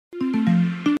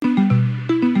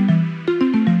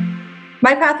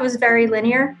My path was very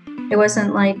linear. It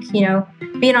wasn't like, be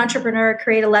an entrepreneur,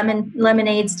 create a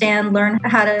lemonade stand, learn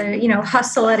how to,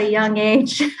 hustle at a young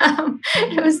age.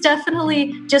 It was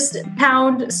definitely just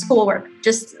pound schoolwork,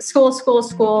 just school,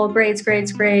 grades,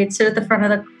 sit at the front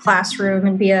of the classroom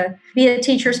and be a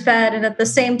teacher's pet. And at the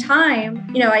same time,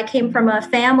 I came from a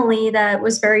family that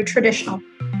was very traditional.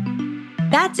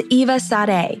 That's Eva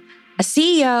Sade, a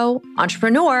CEO,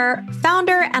 entrepreneur,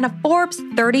 founder, and a Forbes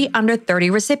 30 Under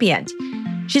 30 recipient.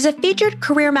 She's a featured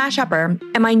career mashupper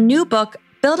in my new book,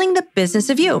 Building the Business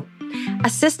of You, a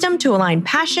system to align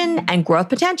passion and growth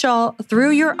potential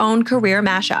through your own career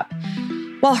mashup.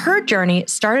 While her journey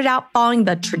started out following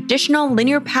the traditional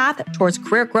linear path towards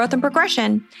career growth and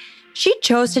progression, she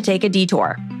chose to take a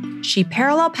detour. She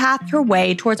parallel pathed her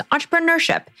way towards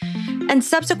entrepreneurship and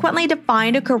subsequently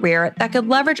defined a career that could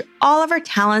leverage all of her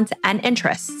talents and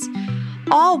interests,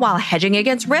 all while hedging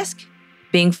against risk,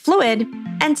 being fluid,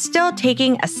 and still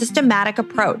taking a systematic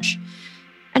approach.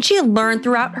 And she learned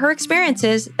throughout her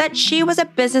experiences that she was a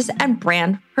business and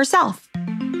brand herself.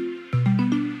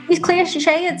 As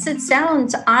cliche as it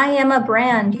sounds, I am a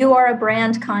brand. You are a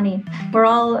brand, Connie. We're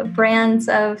all brands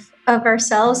of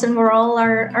ourselves, and we're all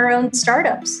our own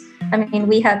startups. I mean,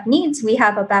 we have needs. We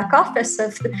have a back office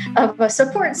of a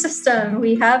support system.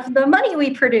 We have the money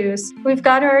we produce. We've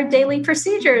got our daily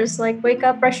procedures, like wake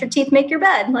up, brush your teeth, make your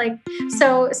bed.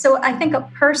 So I think a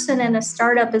person in a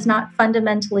startup is not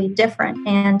fundamentally different,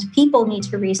 and people need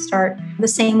to restart the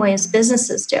same way as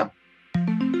businesses do.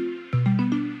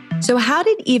 So how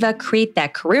did Eva create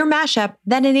that career mashup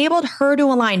that enabled her to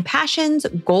align passions,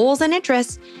 goals, and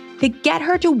interests to get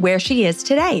her to where she is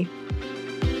today?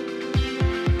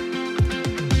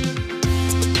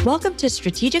 Welcome to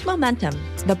Strategic Momentum,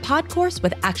 the podcast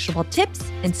with actionable tips,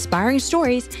 inspiring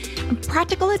stories, and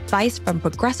practical advice from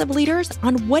progressive leaders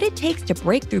on what it takes to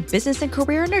break through business and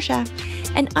career inertia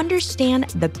and understand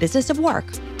the business of work.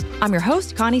 I'm your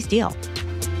host, Connie Steele.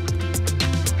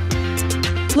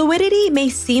 Fluidity may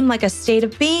seem like a state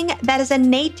of being that is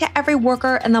innate to every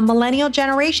worker in the millennial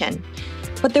generation,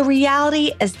 but the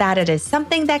reality is that it is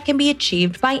something that can be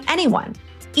achieved by anyone,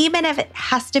 even if it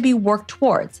has to be worked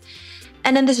towards.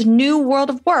 And in this new world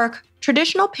of work,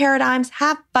 traditional paradigms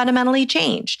have fundamentally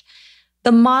changed.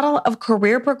 The model of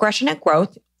career progression and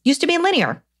growth used to be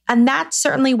linear, and that's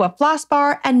certainly what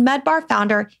Flossbar and MedBar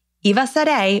founder Eva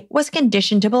Sade was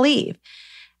conditioned to believe.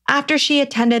 After she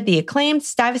attended the acclaimed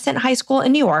Stuyvesant High School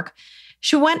in New York,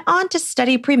 she went on to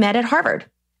study pre-med at Harvard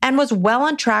and was well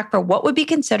on track for what would be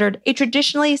considered a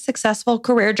traditionally successful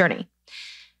career journey.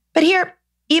 But here,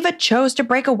 Eva chose to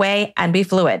break away and be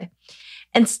fluid.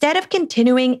 Instead of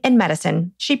continuing in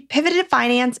medicine, she pivoted to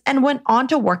finance and went on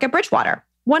to work at Bridgewater,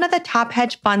 one of the top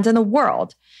hedge funds in the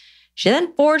world. She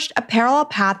then forged a parallel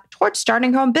path towards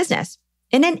starting her own business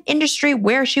in an industry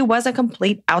where she was a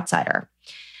complete outsider.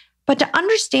 But to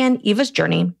understand Eva's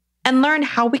journey and learn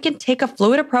how we can take a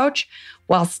fluid approach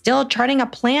while still charting a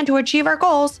plan to achieve our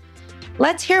goals,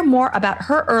 let's hear more about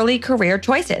her early career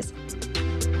choices.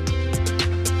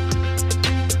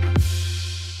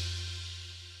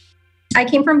 I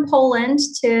came from Poland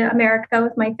to America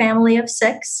with my family of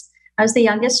 6. I was the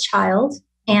youngest child,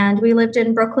 and we lived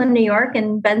in Brooklyn, New York,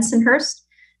 and Bensonhurst.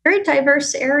 Very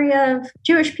diverse area of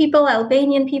Jewish people,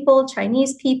 Albanian people,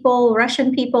 Chinese people,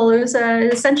 Russian people. It was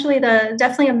essentially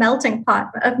definitely a melting pot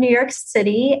of New York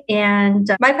City. And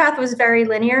my path was very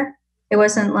linear. It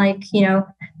wasn't like,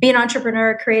 be an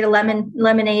entrepreneur, create a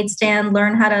lemonade stand,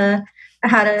 learn how to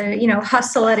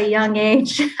hustle at a young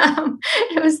age.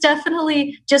 It was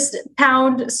definitely just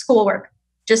pound schoolwork,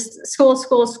 just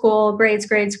school, grades,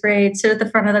 sit at the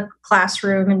front of the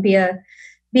classroom and be a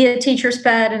teacher's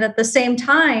pet. And at the same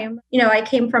time, I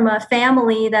came from a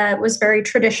family that was very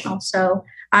traditional. So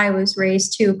I was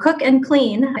raised to cook and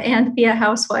clean and be a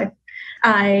housewife.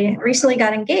 I recently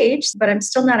got engaged, but I'm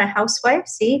still not a housewife.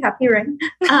 See, happy ring.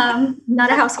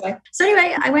 Not a housewife. So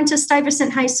anyway, I went to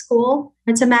Stuyvesant High School.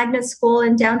 It's a magnet school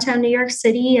in downtown New York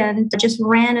City, and just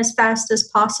ran as fast as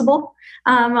possible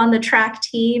on the track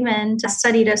team and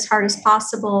studied as hard as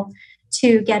possible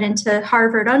to get into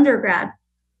Harvard undergrad.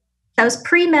 I was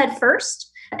pre-med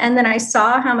first, and then I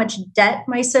saw how much debt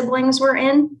my siblings were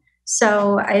in.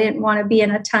 So I didn't want to be in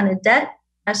a ton of debt,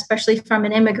 especially from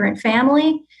an immigrant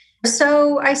family.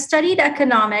 So I studied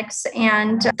economics,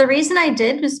 and the reason I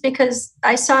did was because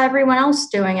I saw everyone else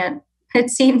doing it. It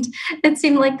seemed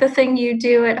like the thing you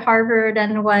do at Harvard,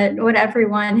 and what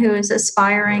everyone who is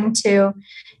aspiring to,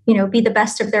 be the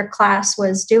best of their class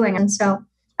was doing. And so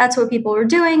that's what people were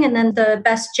doing. And then the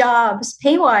best jobs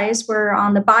pay-wise were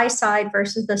on the buy side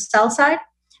versus the sell side.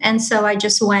 And so I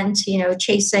just went,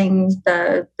 chasing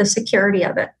the security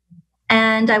of it.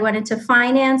 And I went into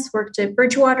finance, worked at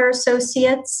Bridgewater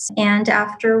Associates, and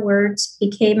afterwards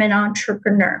became an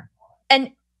entrepreneur.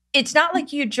 And it's not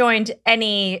like you joined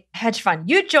any hedge fund.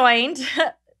 You joined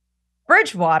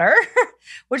Bridgewater,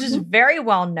 which is very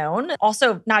well known.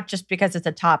 Also, not just because it's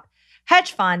a top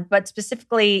hedge fund, but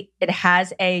specifically it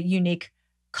has a unique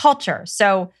culture.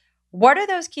 So what are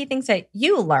those key things that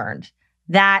you learned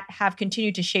that have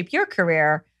continued to shape your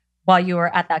career while you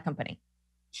were at that company?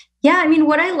 Yeah, I mean,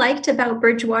 what I liked about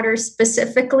Bridgewater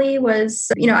specifically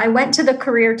was, I went to the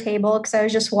career table because I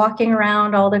was just walking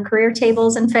around all the career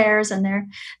tables and fairs, and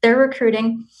they're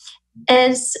recruiting.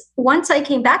 As once I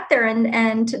came back there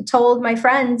and told my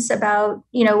friends about,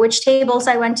 which tables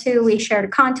I went to, we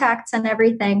shared contacts and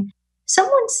everything.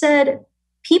 Someone said,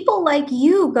 people like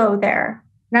you go there.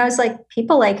 And I was like,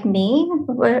 people like me?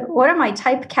 What am I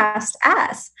typecast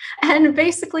as? And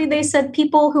basically they said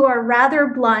people who are rather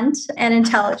blunt and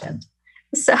intelligent.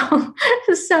 So, at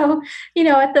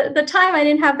the time I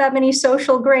didn't have that many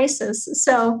social graces.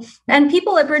 So, and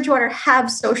people at Bridgewater have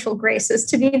social graces,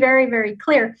 to be very, very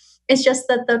clear. It's just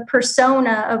that the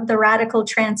persona of the radical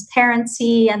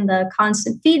transparency and the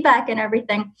constant feedback and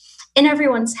everything in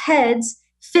everyone's heads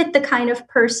fit the kind of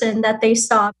person that they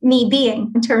saw me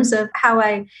being in terms of how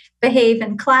I behave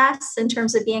in class, in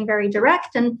terms of being very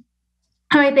direct, and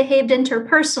how I behaved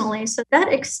interpersonally. So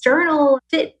that external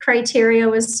fit criteria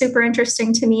was super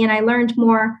interesting to me. And I learned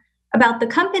more about the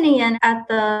company and at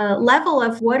the level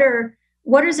of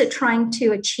what is it trying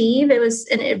to achieve. It was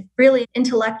a really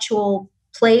intellectual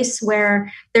place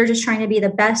where they're just trying to be the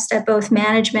best at both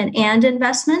management and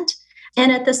investment.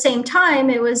 And at the same time,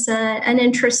 it was an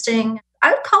interesting,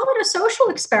 I would call it a social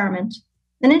experiment,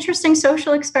 an interesting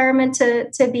social experiment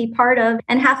to be part of.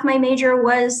 And half my major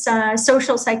was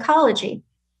social psychology.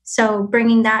 So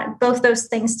bringing both those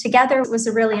things together was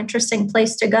a really interesting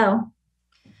place to go.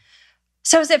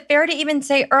 So is it fair to even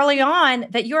say early on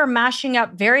that you were mashing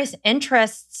up various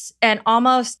interests and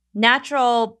almost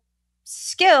natural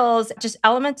skills, just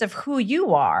elements of who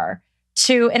you are,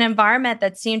 to an environment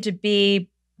that seemed to be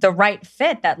the right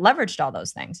fit that leveraged all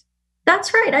those things?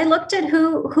 That's right. I looked at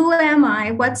who am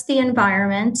I, what's the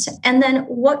environment, and then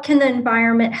what can the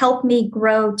environment help me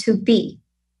grow to be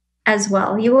as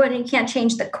well. You can't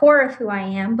change the core of who I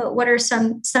am, but what are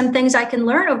some things I can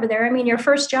learn over there? I mean, your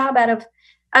first job out of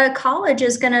college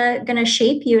is gonna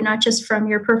shape you, not just from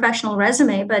your professional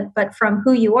resume, but from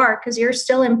who you are, because you're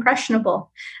still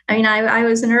impressionable. I mean, I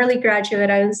was an early graduate.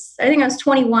 I think I was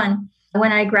 21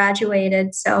 when I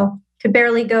graduated, so could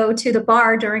barely go to the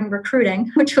bar during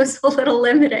recruiting, which was a little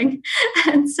limiting.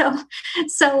 And so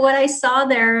what I saw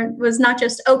there was not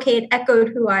just, okay, it echoed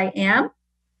who I am,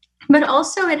 but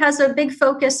also it has a big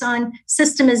focus on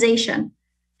systemization.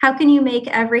 How can you make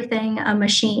everything a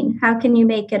machine? How can you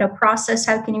make it a process?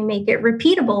 How can you make it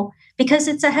repeatable? Because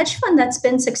it's a hedge fund that's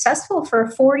been successful for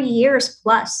 40 years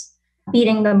plus,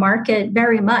 beating the market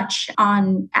very much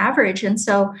on average. And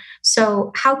so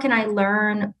how can I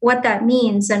learn what that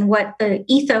means and what the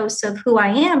ethos of who I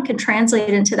am can translate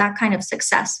into that kind of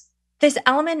success? This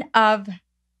element of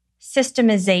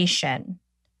systemization,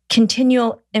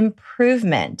 continual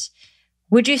improvement,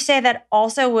 would you say that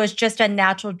also was just a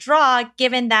natural draw,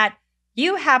 given that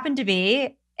you happen to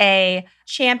be a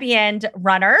championed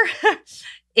runner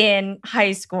in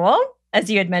high school, as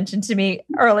you had mentioned to me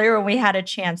earlier when we had a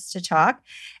chance to talk?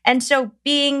 And so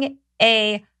being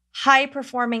a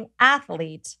high-performing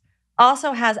athlete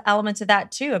also has elements of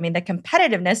that too. I mean, the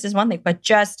competitiveness is one thing, but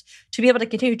just to be able to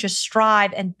continue to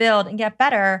strive and build and get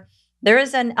better, there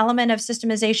is an element of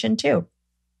systemization too.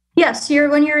 Yes,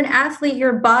 when you're an athlete,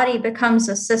 your body becomes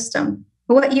a system.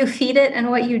 What you feed it and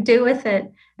what you do with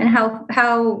it, and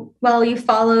how well you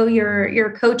follow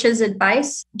your coach's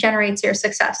advice generates your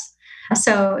success.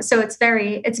 So it's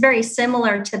very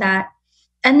similar to that.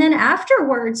 And then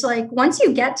afterwards, like once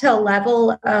you get to a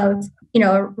level of,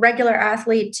 a regular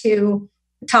athlete to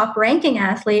top ranking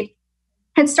athlete,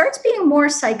 it starts being more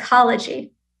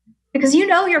psychology, because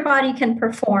your body can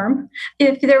perform.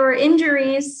 If there were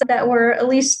injuries that were at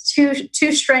least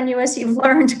too strenuous, you've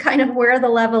learned kind of where the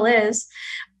level is.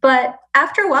 But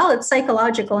after a while, it's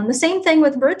psychological. And the same thing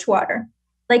with Bridgewater.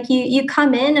 Like you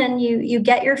come in and you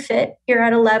get your fit, you're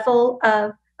at a level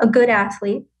of a good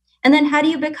athlete. And then how do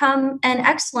you become an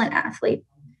excellent athlete?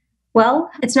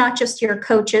 Well, it's not just your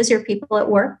coaches, your people at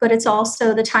work, but it's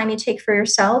also the time you take for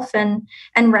yourself and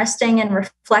resting and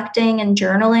reflecting and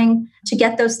journaling to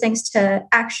get those things to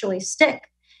actually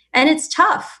stick. And it's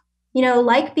tough,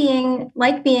 like being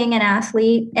an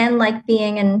athlete and like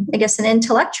being an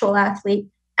intellectual athlete.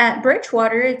 at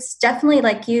Bridgewater, it's definitely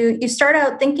like you start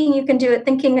out thinking you can do it,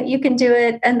 thinking that you can do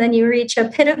it, and then you reach a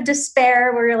pit of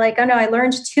despair where you're like, oh no, I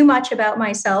learned too much about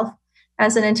myself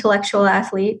as an intellectual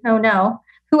athlete. Oh no,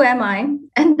 who am I?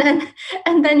 And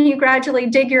then you gradually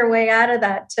dig your way out of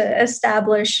that to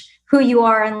establish who you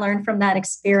are and learn from that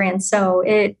experience. So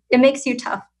it makes you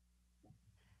tough.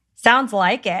 Sounds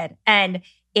like it. And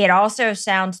it also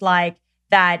sounds like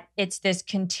that it's this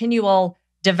continual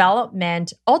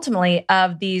development ultimately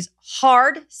of these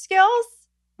hard skills,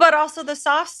 but also the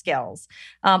soft skills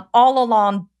all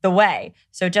along the way.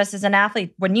 So just as an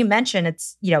athlete, when you mention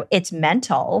it's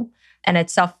mental and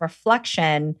it's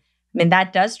self-reflection, I mean,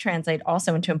 that does translate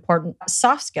also into important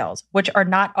soft skills, which are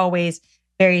not always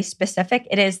very specific.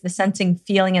 It is the sensing,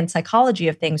 feeling, and psychology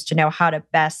of things to know how to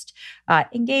best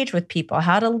engage with people,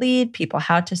 how to lead people,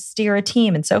 how to steer a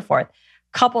team, and so forth,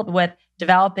 coupled with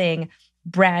developing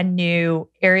brand new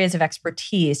areas of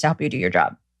expertise to help you do your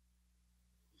job.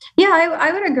 Yeah,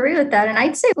 I would agree with that. And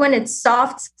I'd say when it's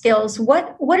soft skills,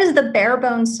 what is the bare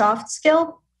bones soft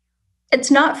skill?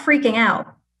 It's not freaking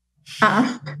out.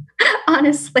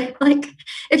 Honestly, like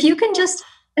if you can just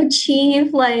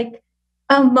achieve like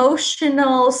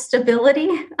emotional stability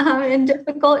in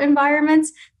difficult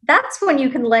environments, that's when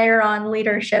you can layer on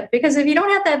leadership. Because if you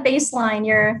don't have that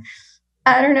baseline,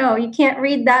 I don't know, you can't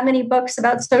read that many books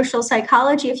about social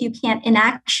psychology if you can't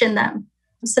enaction them.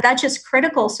 So that's just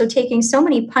critical. So taking so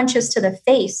many punches to the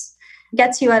face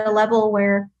gets you at a level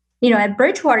where, at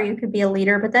Bridgewater, you could be a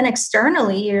leader, but then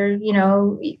externally,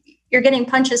 you're getting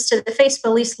punches to the face, but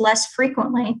at least less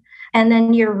frequently. And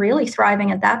then you're really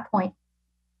thriving at that point.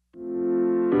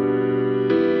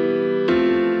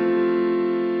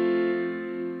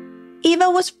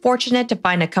 Eva was fortunate to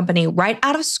find a company right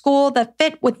out of school that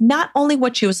fit with not only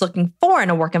what she was looking for in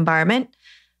a work environment,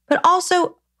 but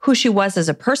also who she was as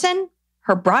a person,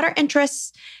 her broader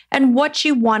interests, and what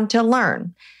she wanted to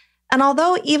learn. And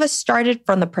although Eva started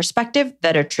from the perspective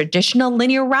that a traditional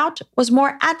linear route was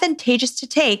more advantageous to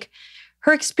take,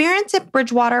 her experience at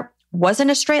Bridgewater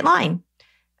wasn't a straight line.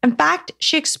 In fact,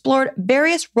 she explored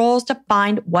various roles to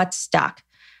find what stuck.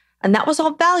 And that was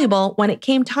all valuable when it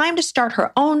came time to start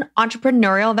her own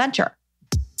entrepreneurial venture.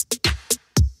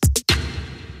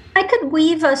 I could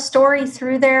weave a story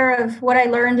through there of what I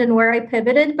learned and where I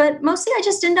pivoted, but mostly I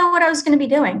just didn't know what I was going to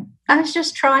be doing. I was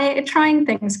just trying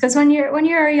things because when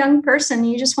you're a young person,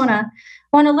 you just want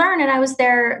to learn, and I was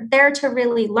there to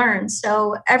really learn.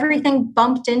 So everything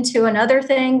bumped into another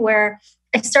thing where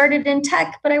I started in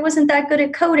tech, but I wasn't that good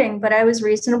at coding, but I was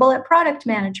reasonable at product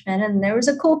management. And there was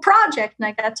a cool project and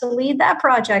I got to lead that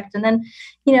project. And then,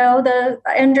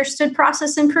 I understood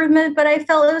process improvement, but I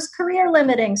felt it was career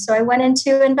limiting. So I went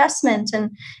into investment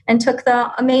and took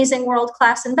the amazing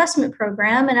world-class investment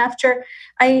program. And after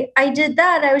I did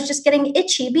that, I was just getting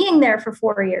itchy being there for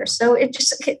 4 years. So it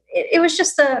was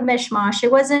just a mishmash.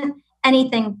 It wasn't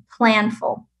anything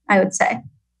planful, I would say.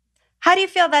 How do you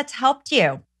feel that's helped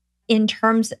you in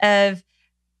terms of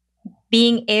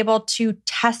being able to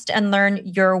test and learn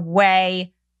your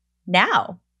way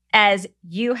now as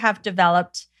you have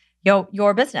developed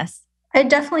your business? I'd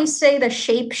definitely say the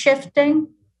shape shifting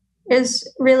is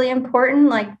really important,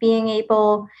 like being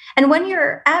able, and when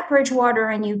you're at Bridgewater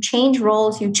and you change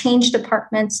roles, you change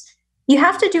departments, you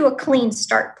have to do a clean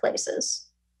start places.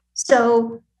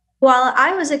 So while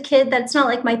I was a kid, that's not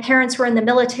like my parents were in the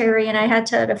military and I had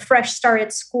to have a fresh start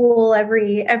at school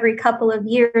every couple of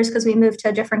years because we moved to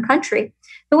a different country.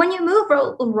 But when you move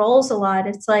roles a lot,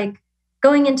 it's like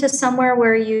going into somewhere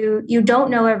where you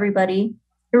don't know everybody.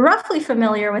 You're roughly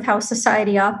familiar with how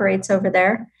society operates over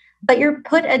there, but you're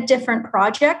put at different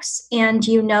projects and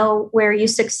you know where you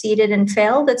succeeded and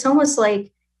failed. It's almost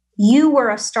like you were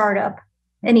a startup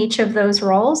in each of those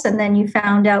roles, and then you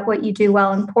found out what you do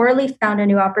well and poorly, found a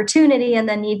new opportunity, and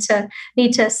then need to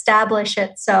establish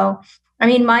it. So, I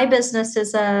mean, my business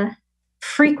is a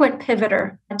frequent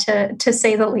pivoter, to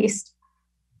say the least.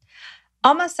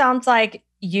 Almost sounds like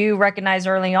you recognized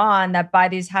early on that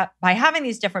by having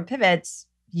these different pivots,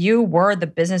 you were the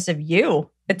business of you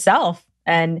itself,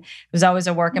 and it was always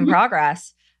a work in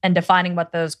progress, and defining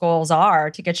what those goals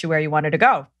are to get you where you wanted to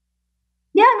go.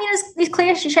 Yeah, I mean, as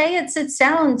cliche as it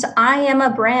sounds, I am a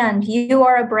brand. You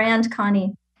are a brand,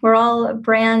 Connie. We're all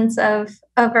brands of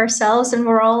ourselves, and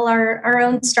we're all our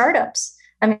own startups.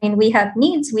 I mean, we have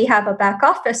needs. We have a back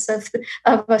office of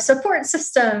a support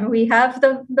system. We have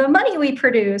the money we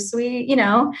produce.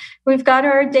 We've got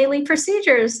our daily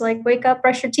procedures like wake up,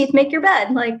 brush your teeth, make your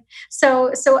bed.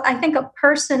 So I think a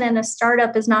person and a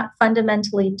startup is not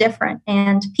fundamentally different,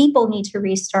 and people need to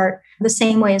restart the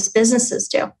same way as businesses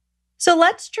do. So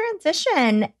let's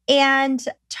transition and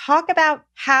talk about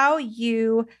how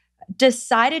you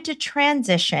decided to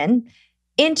transition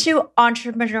into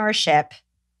entrepreneurship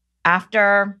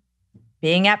after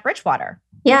being at Bridgewater.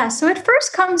 Yeah, so it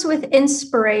first comes with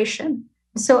inspiration.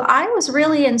 So I was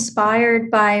really inspired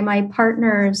by my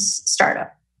partner's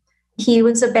startup. He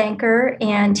was a banker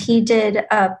and he did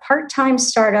a part-time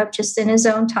startup just in his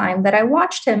own time that I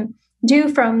watched him do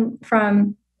from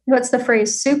what's the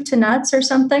phrase, soup to nuts or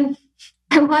something.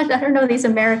 I don't know these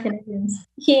American idioms.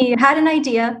 He had an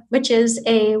idea, which is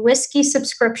a whiskey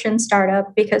subscription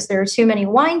startup, because there are too many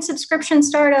wine subscription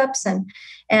startups,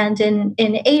 and in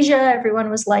Asia, everyone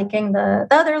was liking the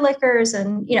other liquors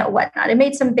and whatnot. It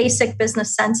made some basic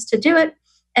business sense to do it.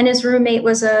 And his roommate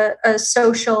was a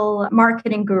social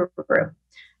marketing guru.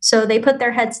 So they put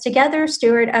their heads together,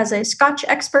 Stuart as a Scotch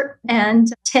expert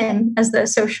and Tim as the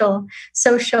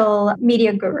social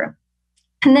media guru.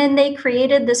 And then they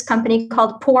created this company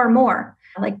called Pour More,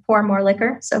 like pour more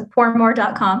liquor. So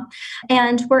pourmore.com.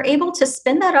 And were able to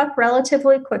spin that up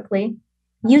relatively quickly,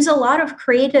 use a lot of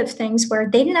creative things where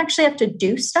they didn't actually have to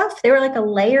do stuff. They were like a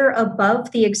layer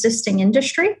above the existing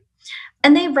industry.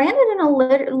 And they ran it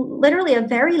in literally a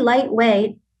very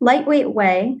lightweight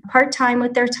way, part-time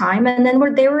with their time. And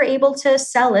then they were able to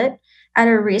sell it at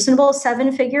a reasonable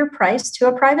 7-figure price to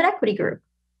a private equity group.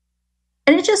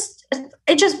 And it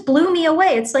just blew me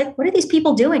away. It's like, what are these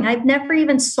people doing? I've never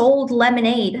even sold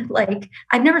lemonade. Like,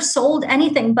 I've never sold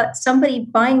anything but somebody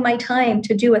buying my time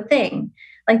to do a thing.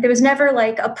 Like, there was never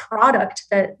like a product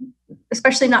that,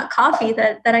 especially not coffee,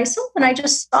 that I sold. And I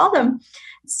just saw them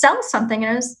sell something.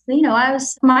 And I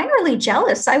was minorly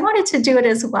jealous. I wanted to do it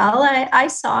as well. I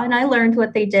saw and I learned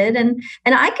what they did. And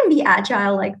I can be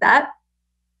agile like that.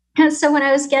 And so when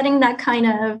I was getting that kind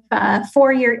of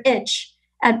 4-year itch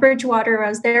at Bridgewater, I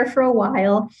was there for a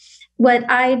while. What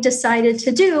I decided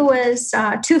to do was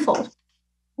twofold.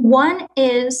 One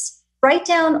is write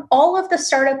down all of the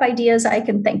startup ideas I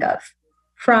can think of,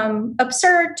 from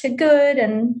absurd to good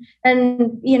and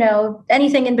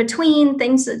anything in between,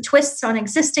 things that twists on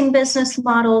existing business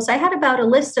models. I had about a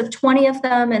list of 20 of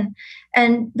them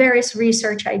and various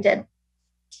research I did.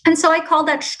 And so I call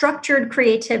that structured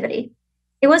creativity.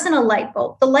 It wasn't a light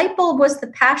bulb. The light bulb was the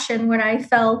passion when I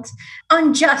felt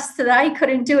unjust that I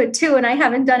couldn't do it too, and I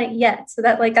haven't done it yet. So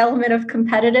that like element of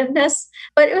competitiveness.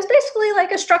 But it was basically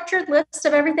like a structured list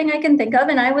of everything I can think of.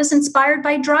 And I was inspired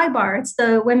by Dry Bar. It's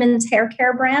the women's hair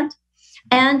care brand.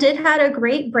 And it had a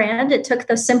great brand. It took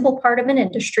the simple part of an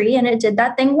industry and it did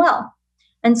that thing well.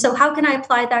 And so how can I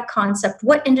apply that concept?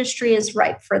 What industry is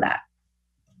right for that?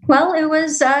 Well, it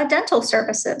was dental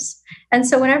services. And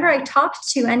so whenever I talked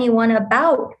to anyone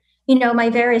about, my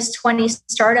various 20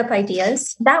 startup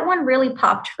ideas, that one really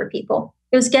popped for people.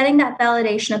 It was getting that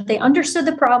validation of they understood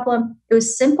the problem. It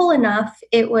was simple enough.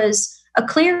 It was a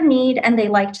clear need and they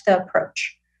liked the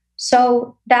approach.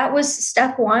 So that was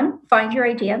step one, find your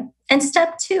idea. And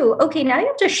step two, okay, now you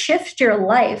have to shift your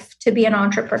life to be an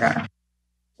entrepreneur,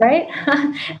 right?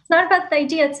 It's not about the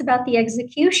idea, it's about the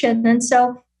execution. And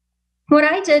so what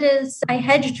I did is I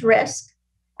hedged risk.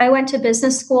 I went to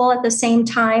business school at the same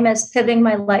time as pivoting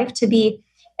my life to be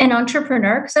an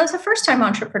entrepreneur, because I was a first-time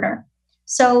entrepreneur.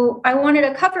 So I wanted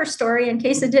a cover story in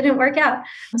case it didn't work out.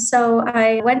 So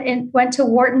I went to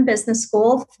Wharton Business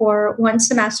School for 1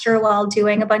 semester while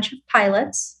doing a bunch of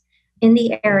pilots in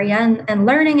the area and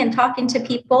learning and talking to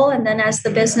people. And then as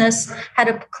the business had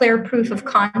a clear proof of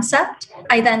concept,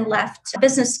 I then left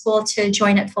business school to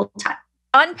join it full time.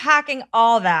 Unpacking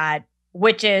all that,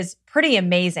 which is pretty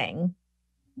amazing.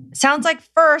 Sounds like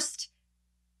first,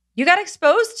 you got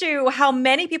exposed to how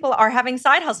many people are having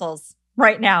side hustles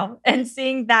right now and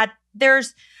seeing that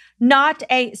there's not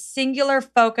a singular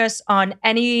focus on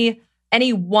any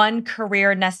one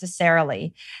career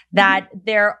necessarily, that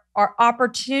there are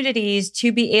opportunities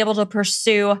to be able to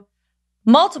pursue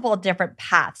multiple different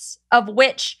paths, of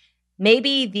which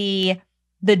maybe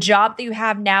the job that you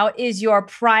have now is your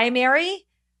primary,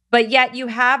 but yet you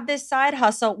have this side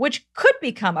hustle, which could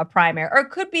become a primary or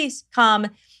could become,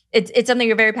 it's something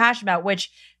you're very passionate about, which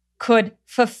could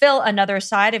fulfill another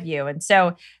side of you. And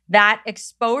so that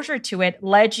exposure to it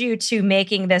led you to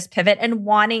making this pivot and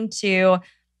wanting to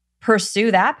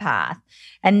pursue that path.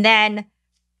 And then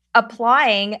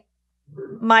applying,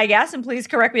 my guess, and please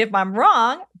correct me if I'm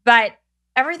wrong, but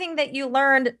everything that you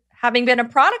learned having been a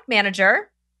product manager,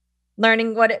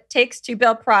 learning what it takes to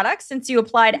build products. Since you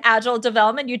applied agile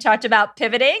development, you talked about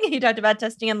pivoting, you talked about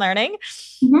testing and learning.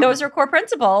 Mm-hmm. Those are core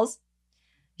principles.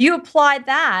 You applied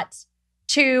that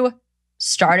to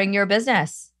starting your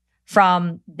business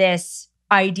from this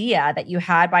idea that you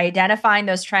had by identifying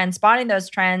those trends, spotting those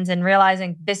trends, and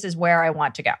realizing this is where I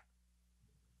want to go?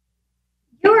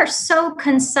 You are so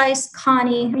concise,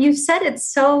 Connie. You've said it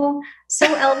so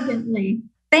elegantly.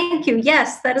 Thank you.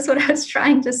 Yes, that is what I was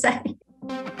trying to say.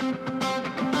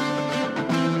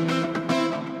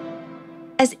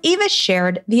 As Eva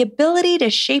shared, the ability to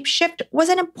shapeshift was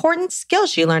an important skill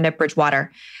she learned at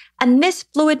Bridgewater. And this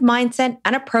fluid mindset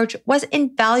and approach was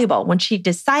invaluable when she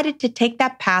decided to take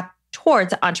that path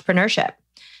towards entrepreneurship.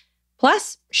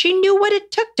 Plus, she knew what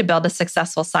it took to build a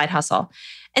successful side hustle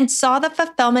and saw the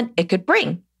fulfillment it could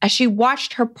bring as she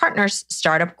watched her partner's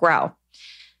startup grow.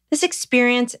 This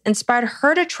experience inspired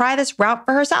her to try this route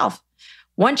for herself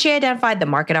once she identified the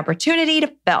market opportunity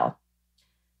to fill.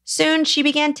 Soon, she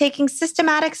began taking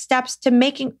systematic steps to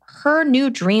making her new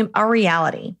dream a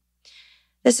reality.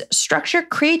 This structured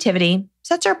creativity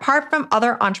sets her apart from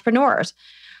other entrepreneurs.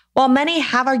 While many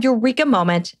have a eureka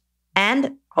moment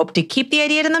and hope to keep the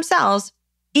idea to themselves,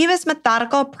 Eva's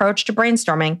methodical approach to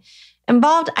brainstorming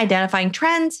involved identifying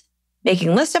trends,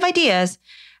 making lists of ideas,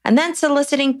 and then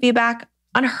soliciting feedback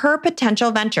on her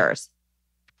potential ventures.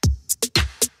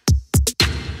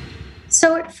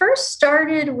 So it first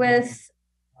started with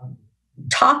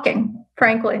talking,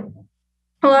 frankly.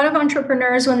 A lot of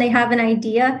entrepreneurs, when they have an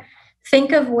idea,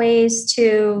 think of ways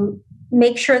to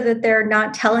make sure that they're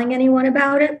not telling anyone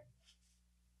about it.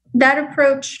 That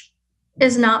approach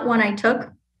is not one I took.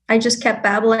 I just kept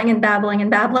babbling and babbling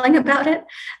and babbling about it.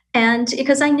 And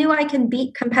because I knew I can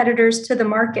beat competitors to the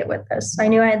market with this. I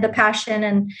knew I had the passion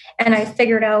and I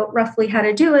figured out roughly how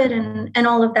to do it and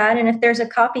all of that. And if there's a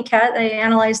copycat, I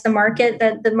analyzed the market,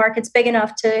 that the market's big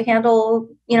enough to handle,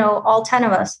 all 10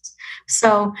 of us.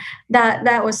 So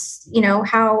that was,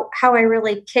 how I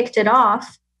really kicked it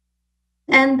off.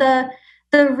 And the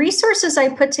resources I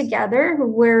put together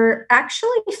were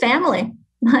actually family.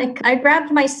 Like I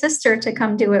grabbed my sister to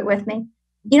come do it with me.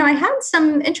 I had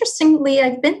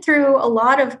I've been through a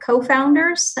lot of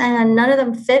co-founders and none of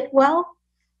them fit well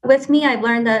with me. I've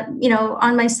learned that,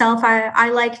 on myself, I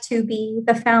like to be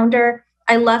the founder.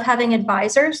 I love having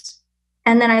advisors.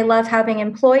 And then I love having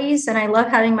employees and I love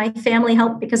having my family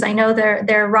help because I know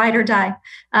they're ride or die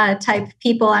type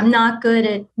people. I'm not good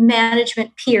at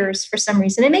management peers for some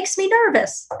reason. It makes me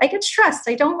nervous. I get stressed.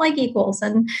 I don't like equals.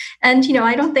 And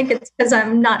I don't think it's because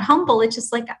I'm not humble. It's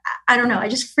just like, I don't know. I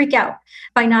just freak out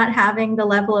by not having the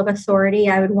level of authority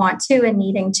I would want to and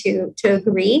needing to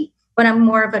agree when I'm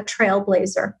more of a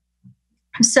trailblazer.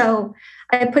 So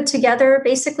I put together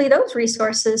basically those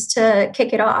resources to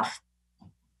kick it off.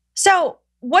 So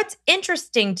what's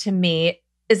interesting to me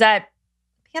is that at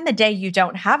the end of the day, you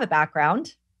don't have a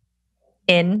background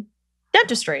in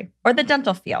dentistry or the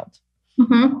dental field.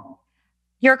 Mm-hmm.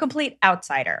 You're a complete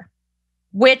outsider,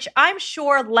 which I'm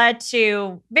sure led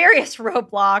to various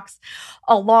roadblocks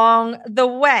along the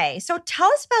way. So tell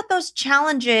us about those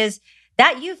challenges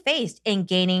that you faced in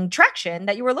gaining traction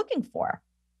that you were looking for.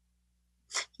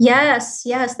 Yes,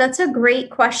 that's a great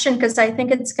question because I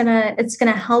think it's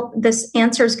gonna help. This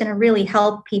answer is gonna really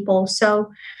help people.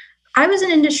 So I was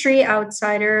an industry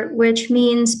outsider, which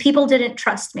means people didn't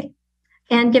trust me.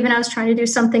 And given I was trying to do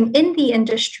something in the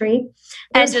industry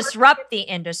and disrupt the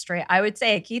industry, I would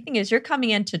say a key thing is you're coming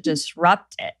in to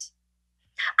disrupt it.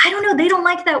 I don't know. They don't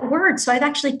like that word. So I've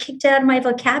actually kicked it out of my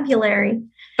vocabulary.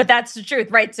 But that's the truth,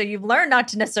 right? So you've learned not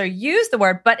to necessarily use the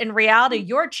word, but in reality,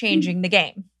 you're changing the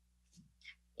game.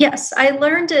 Yes, I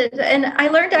learned it. And I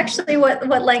learned actually what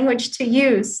language to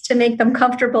use to make them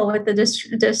comfortable with the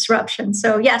disruption.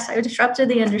 So yes, I disrupted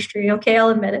the industry. Okay, I'll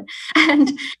admit it.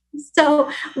 And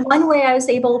so one way I was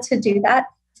able to do that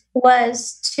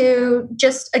was to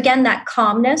just, again, that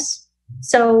calmness.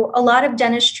 So a lot of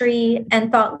dentistry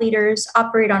and thought leaders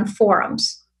operate on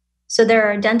forums. So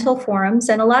there are dental forums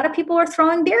and a lot of people are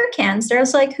throwing beer cans.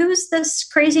 There's like, who's this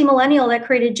crazy millennial that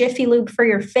created Jiffy Lube for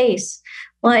your face?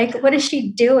 Like, what is she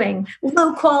doing?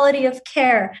 Low quality of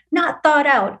care, not thought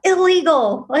out,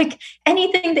 illegal, like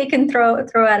anything they can throw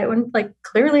at it when like,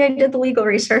 clearly I did the legal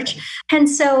research. And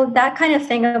so that kind of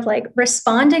thing of like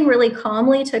responding really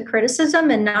calmly to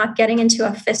criticism and not getting into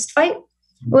a fist fight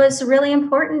was really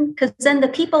important because then the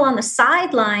people on the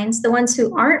sidelines, the ones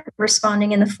who aren't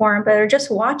responding in the forum, but are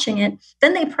just watching it,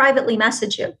 then they privately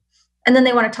message you and then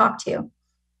they want to talk to you.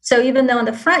 So even though in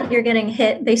the front you're getting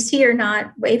hit, they see you're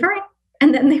not wavering.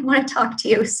 And then they want to talk to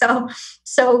you.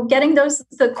 So getting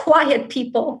the quiet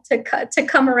people to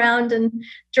come around and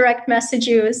direct message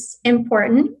you is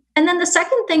important. And then the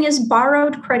second thing is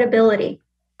borrowed credibility.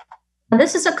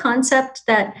 This is a concept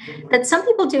that some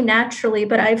people do naturally,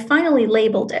 but I've finally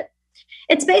labeled it.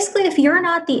 It's basically if you're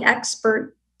not the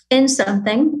expert in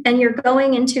something and you're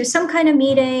going into some kind of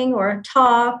meeting or a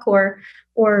talk or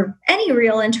any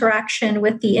real interaction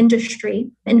with the industry,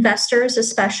 investors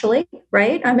especially,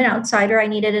 right? I'm an outsider. I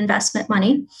needed investment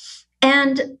money.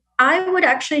 And I would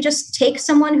actually just take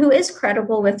someone who is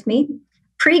credible with me,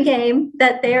 pre-game,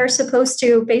 that they are supposed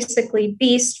to basically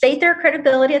state their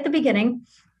credibility at the beginning.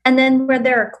 And then where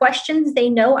there are questions I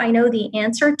know the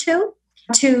answer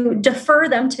to defer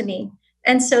them to me.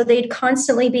 And so they'd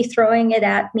constantly be throwing it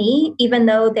at me, even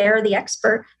though they're the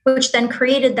expert, which then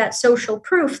created that social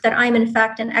proof that I'm in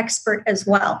fact an expert as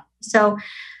well. So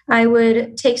I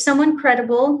would take someone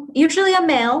credible, usually a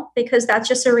male, because that's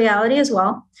just a reality as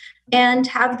well, and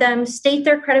have them state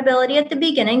their credibility at the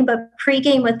beginning, but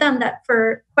pre-game with them that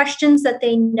for questions that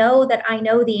they know that I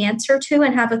know the answer to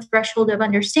and have a threshold of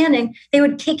understanding, they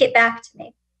would kick it back to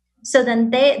me. So then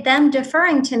them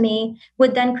deferring to me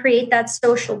would then create that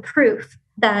social proof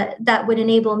that would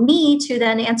enable me to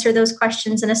then answer those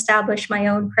questions and establish my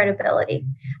own credibility.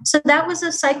 So that was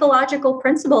a psychological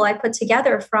principle I put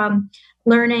together from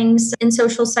learnings in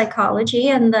social psychology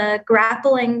and the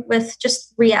grappling with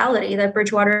just reality that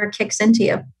Bridgewater kicks into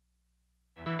you.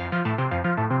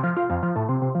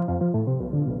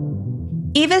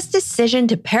 Eva's decision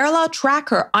to parallel track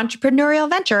her entrepreneurial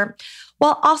venture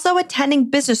while also attending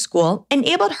business school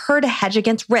enabled her to hedge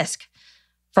against risk.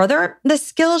 Further, the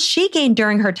skills she gained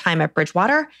during her time at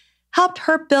Bridgewater helped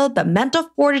her build the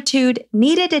mental fortitude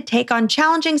needed to take on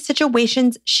challenging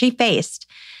situations she faced.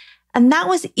 And that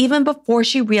was even before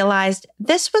she realized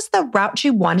this was the route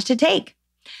she wanted to take.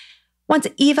 Once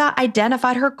Eva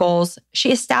identified her goals,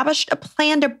 she established a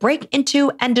plan to break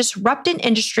into and disrupt an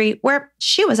industry where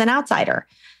she was an outsider.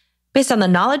 Based on the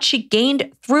knowledge she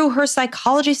gained through her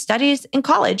psychology studies in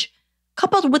college,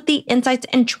 coupled with the insights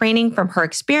and training from her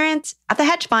experience at the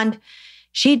hedge fund,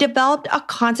 she developed a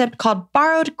concept called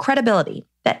borrowed credibility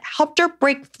that helped her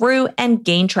break through and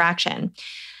gain traction.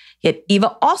 Yet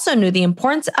Eva also knew the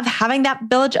importance of having that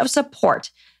village of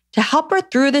support to help her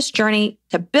through this journey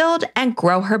to build and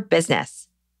grow her business.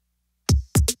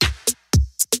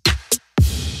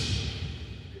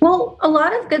 Well, a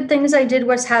lot of good things I did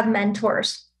was have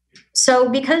mentors. So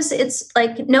because it's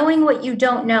like knowing what you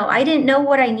don't know, I didn't know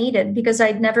what I needed because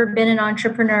I'd never been an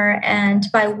entrepreneur. And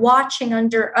by watching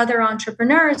under other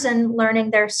entrepreneurs and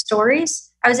learning their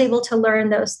stories, I was able to learn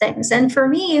those things. And for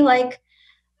me, like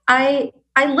I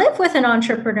live with an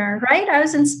entrepreneur, right? I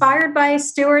was inspired by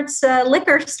Stuart's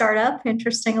liquor startup,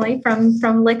 interestingly,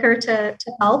 from liquor to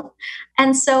health.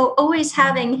 And so always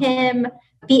having him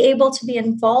be able to be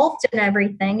involved in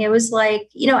everything. It was like,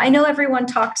 I know everyone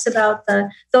talks about the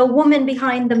woman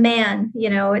behind the man,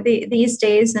 these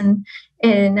days and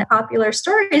in popular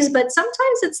stories, but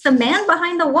sometimes it's the man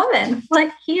behind the woman. Like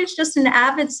he is just an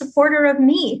avid supporter of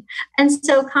me. And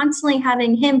so constantly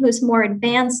having him who's more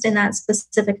advanced in that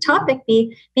specific topic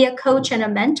be a coach and a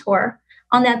mentor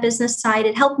on that business side,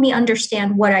 it helped me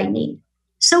understand what I need.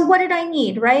 So what did I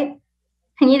need, right?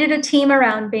 I needed a team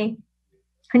around me.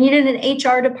 I needed an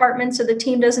HR department so the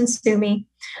team doesn't sue me.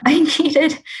 I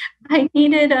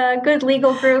needed a good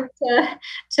legal group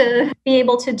to be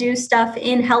able to do stuff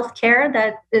in healthcare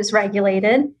that is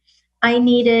regulated. I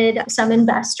needed some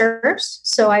investors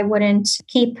so I wouldn't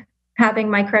keep having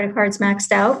my credit cards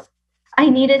maxed out. I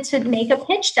needed to make a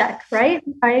pitch deck, right?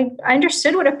 I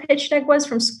understood what a pitch deck was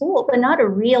from school, but not a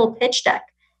real pitch deck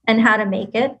and how to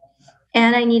make it.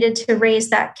 And I needed to raise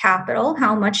that capital,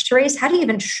 how much to raise, how do you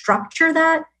even structure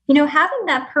that? Having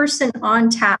that person on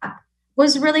tap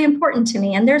was really important to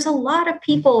me. And there's a lot of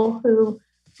people who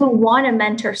want to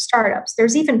mentor startups.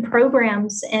 There's even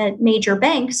programs at major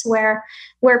banks where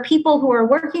people who are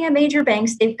working at major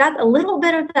banks, they've got a little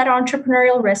bit of that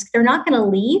entrepreneurial risk. They're not going to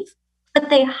leave, but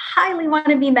they highly want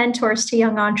to be mentors to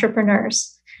young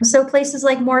entrepreneurs. So places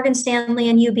like Morgan Stanley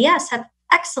and UBS have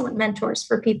excellent mentors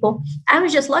for people. I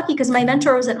was just lucky because my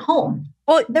mentor was at home.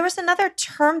 Well, there was another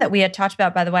term that we had talked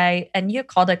about, by the way, and you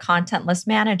called it contentless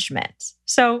management.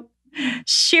 So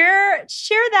share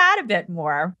that a bit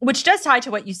more, which does tie to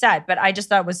what you said, but I just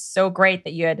thought it was so great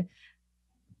that you had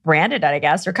branded it, I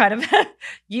guess, or kind of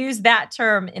used that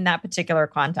term in that particular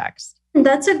context.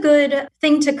 That's a good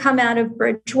thing to come out of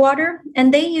Bridgewater.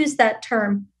 And they use that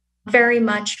term very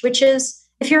much, which is,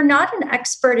 if you're not an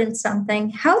expert in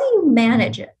something, how do you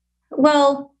manage it?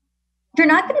 Well, you're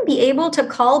not going to be able to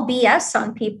call BS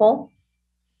on people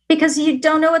because you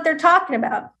don't know what they're talking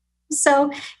about.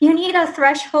 So you need a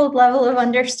threshold level of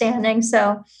understanding.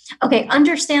 So, okay,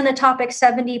 understand the topic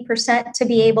 70% to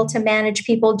be able to manage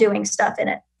people doing stuff in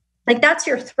it. Like that's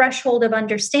your threshold of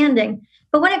understanding.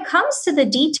 But when it comes to the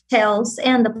details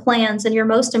and the plans and your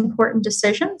most important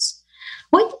decisions,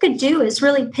 what you could do is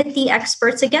really pit the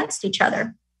experts against each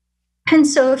other. And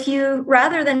so if you,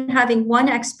 rather than having one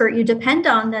expert you depend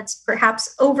on that's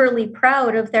perhaps overly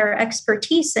proud of their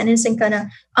expertise and isn't going to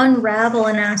unravel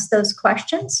and ask those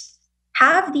questions,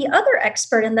 have the other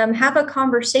expert in them have a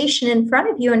conversation in front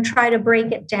of you and try to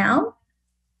break it down.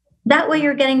 That way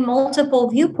you're getting multiple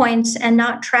viewpoints and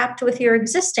not trapped with your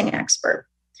existing expert.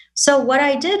 So what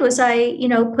I did was I,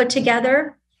 put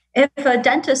together, if a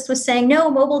dentist was saying, no,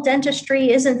 mobile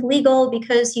dentistry isn't legal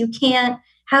because you can't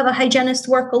have a hygienist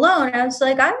work alone. I was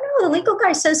like, I don't know, the legal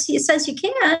guy says you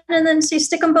can. And then so you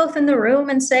stick them both in the room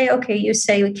and say, okay, you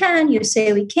say we can, you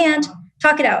say we can't,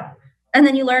 talk it out. And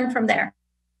then you learn from there.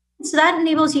 So that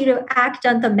enables you to act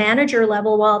at the manager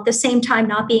level while at the same time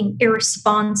not being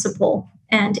irresponsible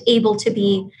and able to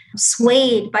be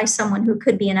swayed by someone who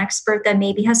could be an expert that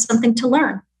maybe has something to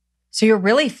learn. So you're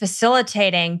really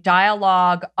facilitating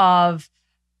dialogue of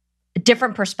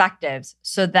different perspectives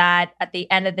so that at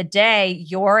the end of the day,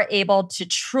 you're able to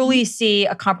truly see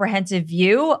a comprehensive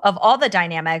view of all the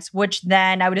dynamics, which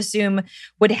then I would assume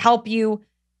would help you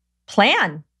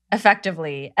plan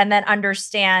effectively and then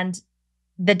understand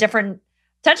the different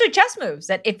potentially chess moves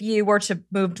that if you were to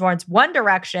move towards one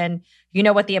direction, you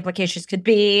know what the implications could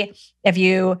be. If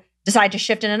you decide to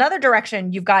shift in another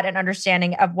direction, you've got an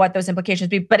understanding of what those implications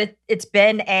be. But it's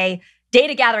been a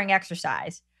data gathering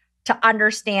exercise to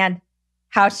understand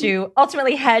how to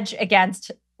ultimately hedge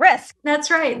against risk. That's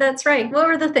right. What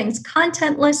were the things?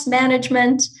 Contentless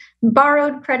management,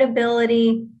 borrowed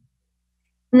credibility.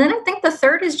 And then I think the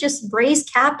third is just raise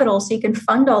capital so you can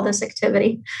fund all this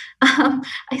activity. I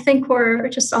think we're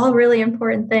just all really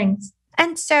important things.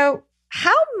 And so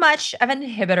how much of an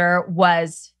inhibitor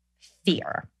was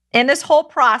fear in this whole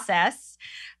process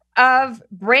of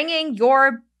bringing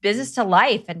your business to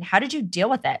life? And how did you deal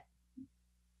with it?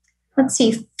 Let's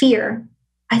see, fear.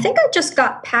 I think I just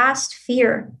got past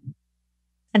fear.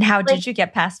 And how did you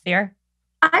get past fear?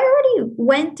 I already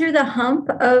went through the hump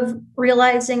of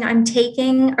realizing I'm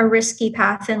taking a risky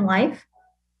path in life.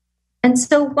 And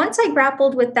so once I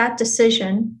grappled with that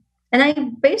decision, and I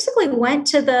basically went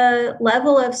to the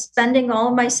level of spending all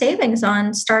of my savings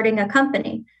on starting a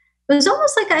company, it was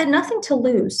almost like I had nothing to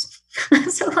lose.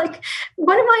 So like,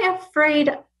 what am I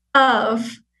afraid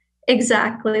of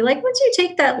exactly? Like once you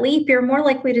take that leap, you're more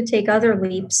likely to take other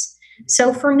leaps.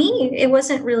 So for me, it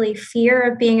wasn't really fear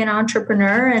of being an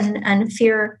entrepreneur and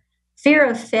fear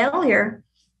of failure.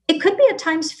 It could be at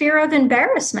times fear of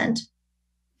embarrassment,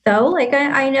 though. Like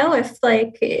I know if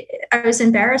like I was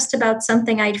embarrassed about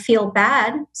something, I'd feel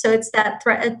bad. So it's that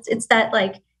threat. It's that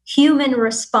like human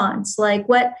response. Like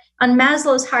what on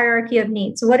Maslow's hierarchy of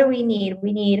needs, what do we need?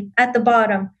 We need at the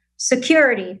bottom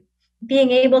security,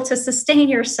 being able to sustain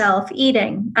yourself,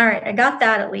 eating. All right, I got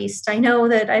that at least. I know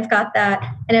that I've got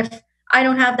that. And if I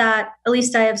don't have that, at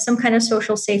least I have some kind of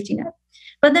social safety net.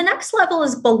 But the next level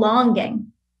is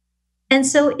belonging. And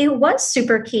so it was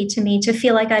super key to me to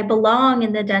feel like I belong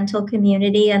in the dental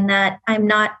community and that I'm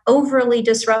not overly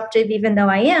disruptive, even though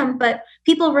I am, but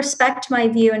people respect my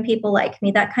view and people like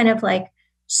me. That kind of like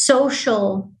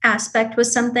social aspect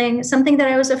was something that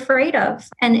I was afraid of.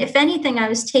 And if anything, I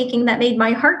was taking that made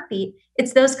my heart beat.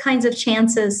 It's those kinds of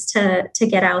chances to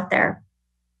get out there.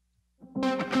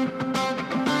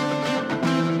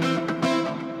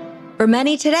 For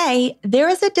many today, there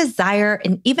is a desire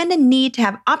and even a need to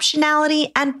have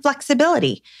optionality and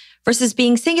flexibility versus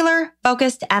being singular,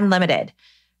 focused, and limited.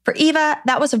 For Eva,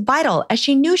 that was vital as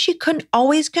she knew she couldn't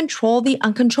always control the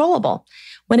uncontrollable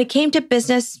when it came to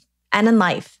business and in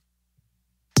life.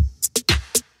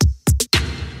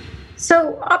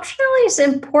 So optionality is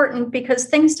important because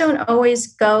things don't always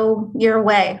go your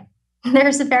way.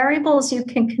 There's variables you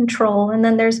can control, and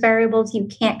then there's variables you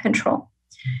can't control.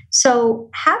 So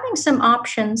having some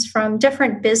options from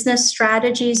different business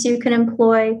strategies you can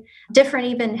employ, different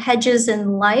even hedges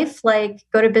in life, like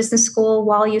go to business school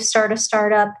while you start a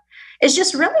startup, is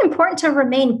just really important to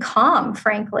remain calm,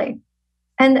 frankly.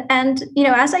 And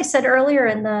as I said earlier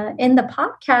in the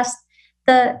podcast,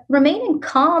 the remaining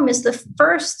calm is the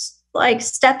first like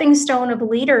stepping stone of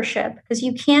leadership because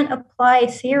you can't apply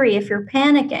theory if you're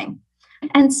panicking.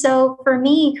 And so for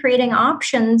me, creating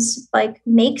options like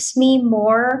makes me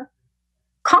more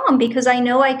calm because I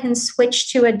know I can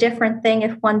switch to a different thing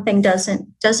if one thing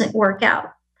doesn't work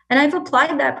out. And I've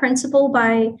applied that principle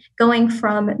by going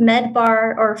from med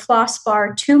bar or floss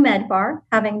bar to med bar,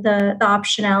 having the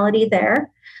optionality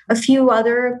there. A few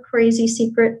other crazy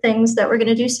secret things that we're going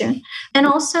to do soon. And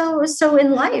also, so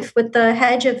in life with the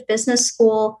hedge of business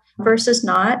school versus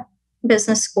not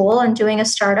business school and doing a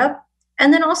startup.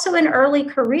 And then also in early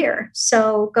career.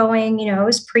 So going, it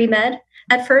was pre-med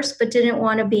at first, but didn't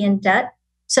want to be in debt.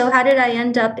 So how did I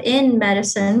end up in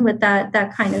medicine with that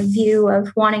kind of view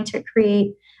of wanting to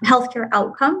create healthcare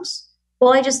outcomes?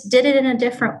 Well, I just did it in a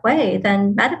different way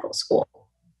than medical school.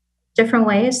 Different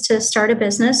ways to start a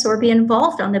business or be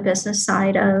involved on the business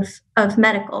side of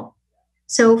medical.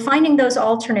 So finding those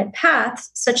alternate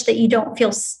paths such that you don't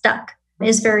feel stuck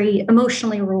is very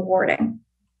emotionally rewarding.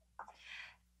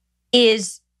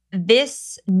 Is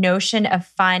this notion of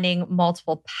finding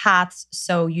multiple paths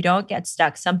so you don't get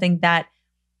stuck something that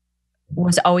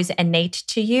was always innate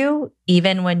to you,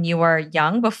 even when you were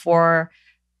young, before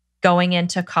going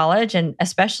into college and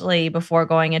especially before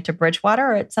going into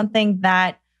Bridgewater? Or it's something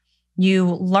that you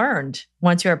learned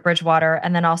once you were at Bridgewater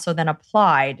and then also then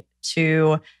applied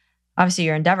to obviously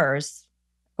your endeavors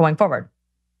going forward?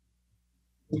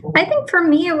 I think for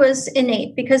me, it was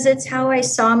innate because it's how I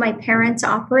saw my parents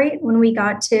operate when we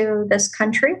got to this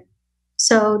country.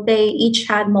 So they each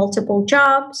had multiple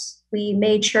jobs. We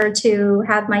made sure to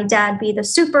have my dad be the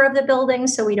super of the building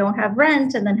so we don't have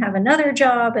rent and then have another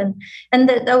job and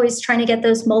always trying to get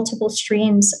those multiple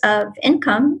streams of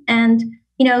income. And,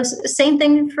 same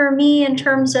thing for me in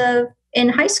terms of in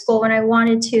high school when I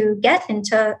wanted to get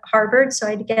into Harvard so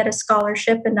I'd get a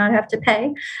scholarship and not have to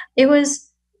pay. It was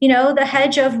the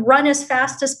hedge of run as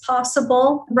fast as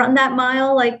possible, run that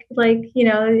mile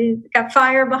got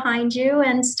fire behind you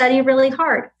and study really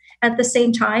hard at the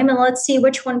same time. And let's see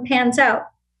which one pans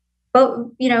out.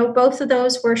 But, both of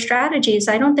those were strategies.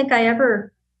 I don't think I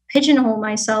ever pigeonhole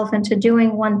myself into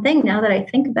doing one thing now that I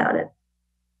think about it.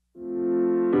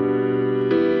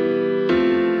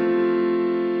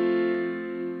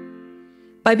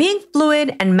 By being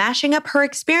fluid and mashing up her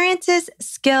experiences,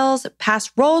 skills,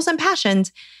 past roles, and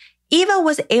passions, Eva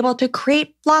was able to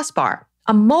create FlossBar,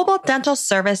 a mobile dental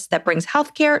service that brings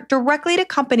healthcare directly to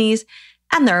companies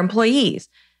and their employees.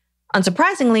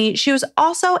 Unsurprisingly, she was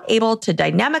also able to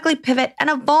dynamically pivot and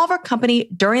evolve her company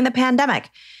during the pandemic,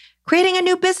 creating a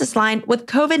new business line with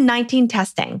COVID-19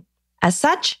 testing. As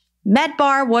such,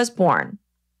 MedBar was born.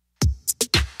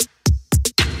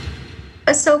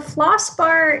 So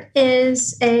FlossBar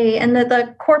is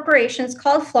the corporation is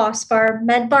called FlossBar.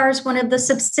 MedBar is one of the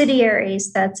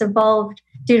subsidiaries that's evolved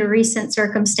due to recent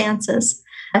circumstances.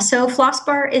 So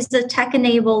FlossBar is a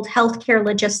tech-enabled healthcare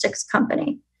logistics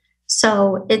company.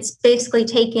 So it's basically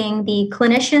taking the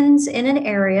clinicians in an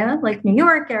area like New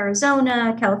York,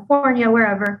 Arizona, California,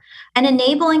 wherever, and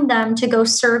enabling them to go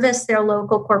service their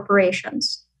local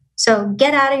corporations. So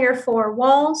get out of your four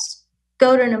walls,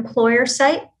 go to an employer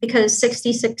site because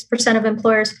 66% of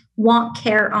employers want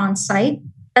care on site.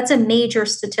 That's a major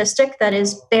statistic that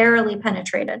is barely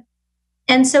penetrated.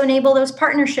 And so enable those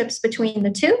partnerships between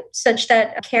the two such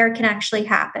that care can actually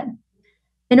happen.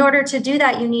 In order to do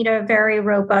that, you need a very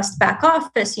robust back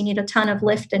office. You need a ton of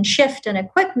lift and shift and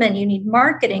equipment. You need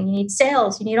marketing, you need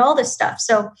sales, you need all this stuff.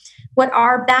 So what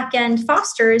our back end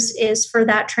fosters is for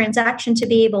that transaction to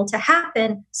be able to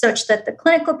happen such that the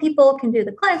clinical people can do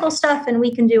the clinical stuff and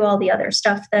we can do all the other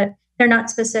stuff that they're not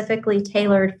specifically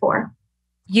tailored for.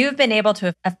 You've been able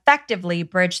to effectively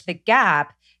bridge the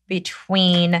gap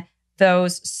between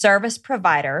those service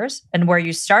providers and where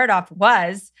you started off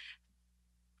was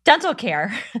dental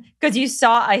care because you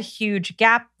saw a huge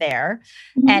gap there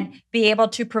and be able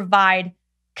to provide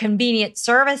convenient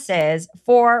services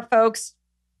for folks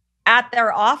at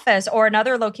their office or in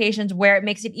other locations where it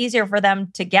makes it easier for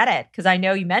them to get it. Because I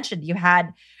know you mentioned you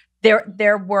had,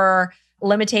 there were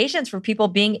limitations for people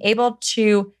being able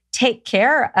to take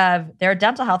care of their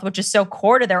dental health, which is so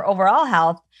core to their overall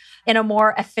health in a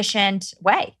more efficient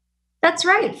way. That's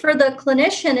right. For the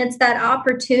clinician, it's that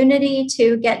opportunity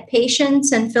to get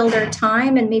patients and fill their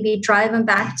time and maybe drive them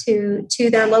back to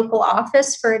their local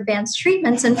office for advanced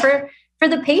treatments. And for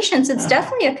the patients, it's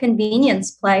definitely a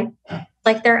convenience play.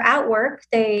 Like they're at work,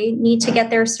 they need to get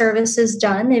their services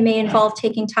done. They may involve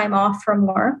taking time off from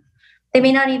work. They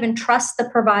may not even trust the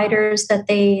providers that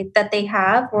they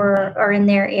have or are in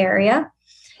their area.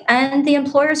 And the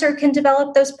employers can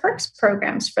develop those perks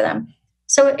programs for them.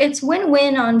 So it's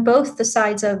win-win on both the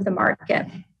sides of the market.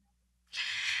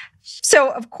 So,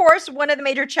 of course, one of the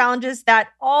major challenges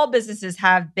that all businesses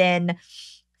have been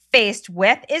faced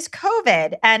with is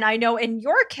COVID. And I know in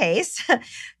your case,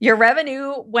 your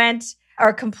revenue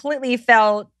completely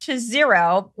fell to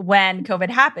zero when COVID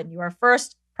happened. You were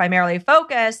first primarily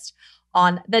focused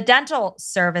on the dental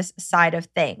service side of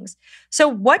things. So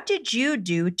what did you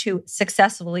do to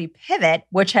successfully pivot,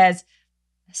 which has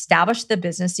established the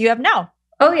business you have now?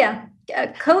 Oh, yeah.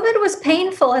 COVID was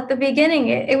painful at the beginning.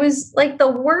 It was like the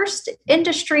worst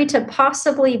industry to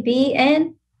possibly be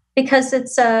in because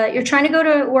it's you're trying to go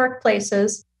to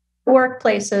workplaces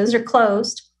workplaces are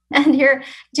closed, and you're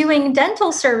doing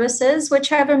dental services, which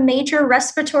have a major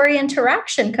respiratory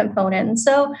interaction component. And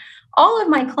so all of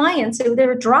my clients, they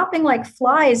were dropping like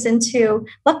flies into,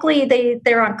 luckily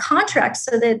they're on contracts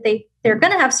so that they're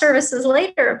going to have services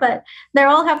later, but they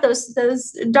all have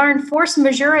those darn force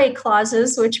majeure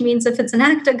clauses, which means if it's an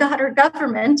act of God or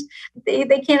government, they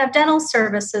can't have dental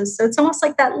services. So it's almost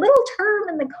like that little term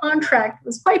in the contract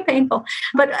was quite painful,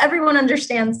 but everyone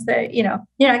understands that, you're not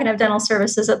going to have dental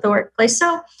services at the workplace.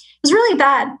 So it was really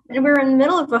bad. And we were in the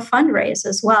middle of a fundraise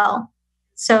as well.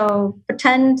 So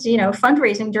pretend,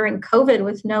 fundraising during COVID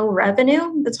with no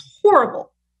revenue, that's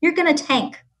horrible. You're going to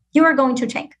tank. You are going to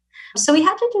tank. So we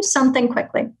had to do something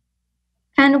quickly.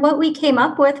 And what we came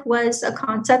up with was a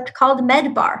concept called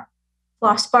MedBar,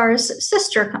 FlossBar's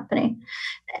sister company.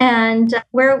 And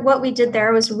what we did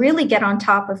there was really get on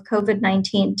top of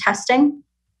COVID-19 testing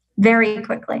very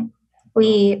quickly.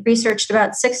 We researched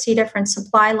about 60 different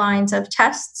supply lines of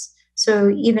tests. So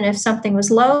even if something was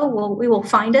low, we will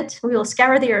find it. We will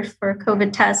scour the earth for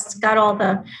COVID tests, got all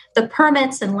the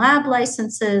permits and lab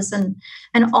licenses and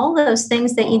all those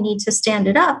things that you need to stand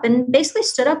it up, and basically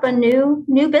stood up a new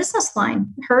business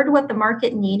line, heard what the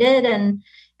market needed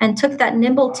and took that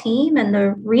nimble team and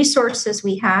the resources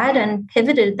we had and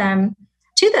pivoted them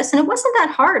to this. And it wasn't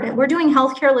that hard. We're doing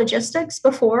healthcare logistics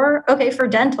before, for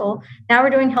dental. Now we're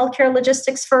doing healthcare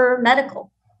logistics for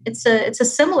medical. It's a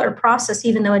similar process,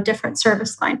 even though a different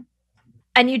service line.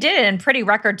 And you did it in pretty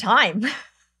record time,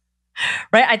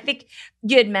 right? I think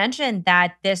you had mentioned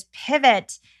that this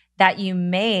pivot that you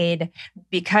made,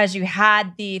 because you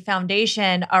had the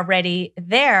foundation already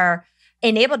there,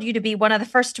 enabled you to be one of the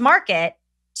first to market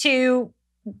to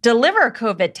deliver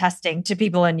COVID testing to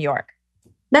people in New York.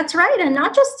 That's right. And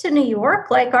not just to New York,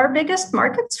 like our biggest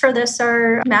markets for this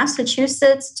are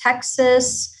Massachusetts,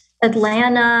 Texas,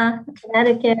 Atlanta,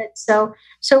 Connecticut. So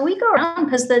we go around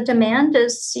because the demand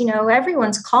is,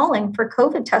 everyone's calling for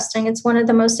COVID testing. It's one of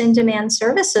the most in-demand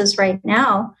services right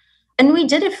now. And we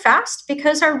did it fast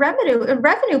because our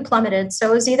revenue plummeted.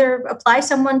 So it was either apply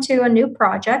someone to a new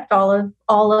project,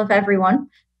 all of everyone,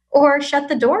 or shut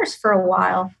the doors for a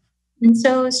while. And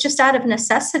so it's just out of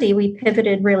necessity, we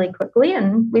pivoted really quickly,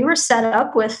 and we were set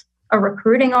up with a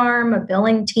recruiting arm, a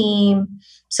billing team,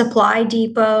 supply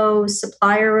depots,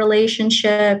 supplier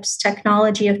relationships,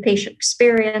 technology of patient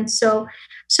experience. So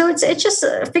it's just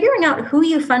figuring out who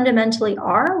you fundamentally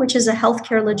are, which is a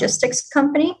healthcare logistics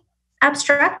company.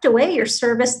 Abstract away your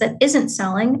service that isn't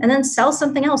selling, and then sell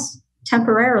something else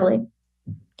temporarily.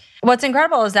 What's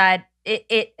incredible is that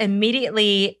it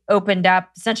immediately opened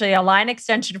up essentially a line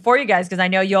extension for you guys, because I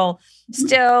know you'll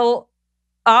still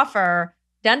offer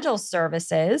dental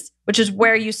services, which is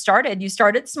where you started. You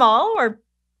started small, or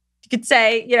you could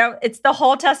say, it's the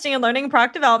whole testing and learning and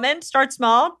product development. Start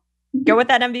small, go with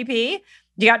that MVP.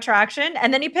 You got traction,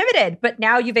 and then you pivoted. But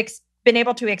now you've been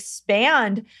able to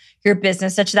expand your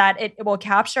business such that it will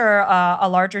capture a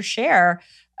larger share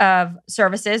of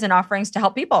services and offerings to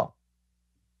help people.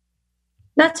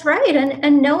 That's right.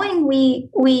 And knowing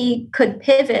we could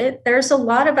pivot, there's a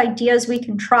lot of ideas we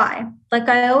can try. Like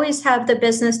I always have the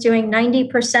business doing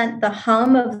 90% the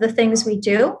hum of the things we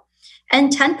do,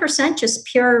 and 10% just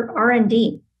pure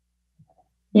R&D.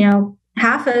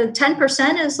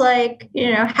 10% is like,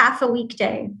 half a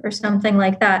weekday or something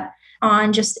like that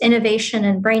on just innovation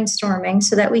and brainstorming,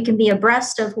 so that we can be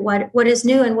abreast of what is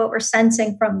new and what we're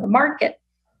sensing from the market.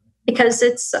 Because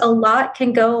it's a lot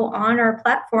can go on our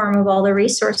platform of all the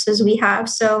resources we have.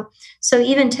 So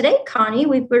even today, Connie,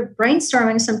 we were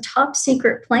brainstorming some top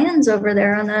secret plans over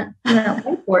there on that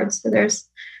whiteboard. So there's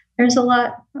a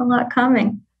lot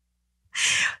coming.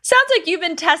 Sounds like you've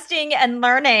been testing and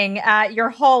learning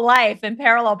your whole life and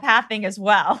parallel pathing as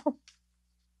well.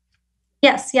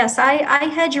 Yes. I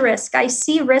hedge risk. I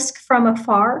see risk from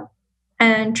afar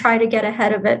and try to get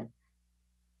ahead of it.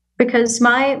 Because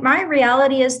my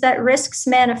reality is that risks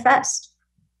manifest.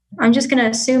 I'm just going to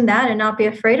assume that and not be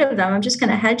afraid of them. I'm just going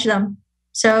to hedge them.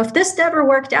 So if this never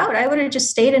worked out, I would have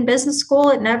just stayed in business school.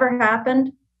 It never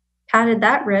happened. Padded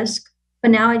that risk.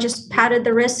 But now I just padded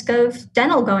the risk of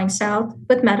dental going south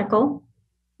with medical.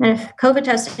 And if COVID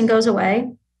testing goes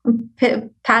away, I'm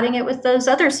padding it with those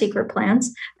other secret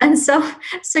plans. And so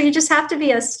you just have to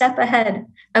be a step ahead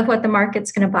of what the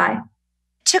market's going to buy.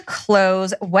 To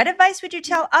close, what advice would you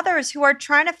tell others who are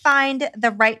trying to find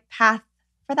the right path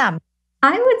for them?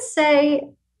 I would say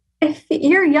if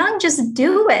you're young, just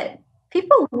do it.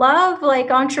 People love like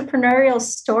entrepreneurial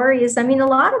stories. I mean, a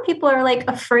lot of people are like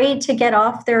afraid to get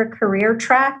off their career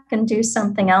track and do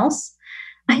something else.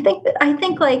 I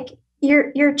think like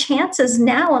your chances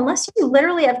now, unless you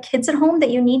literally have kids at home that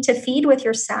you need to feed with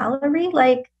your salary,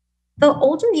 like the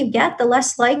older you get, the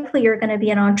less likely you're going to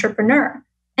be an entrepreneur.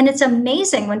 And it's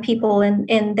amazing when people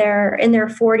in their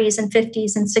 40s and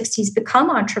 50s and 60s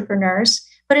become entrepreneurs,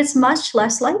 but it's much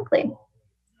less likely.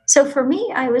 So for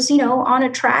me, I was, on a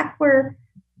track where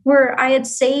I had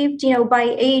saved,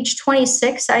 by age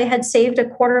 26, I had saved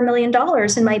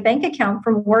 $250,000 in my bank account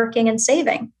from working and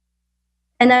saving.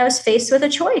 And I was faced with a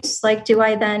choice. Like, do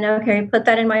I then, put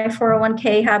that in my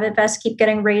 401k, have it vest, keep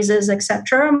getting raises, et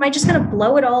cetera? Or am I just going to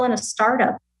blow it all in a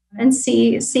startup and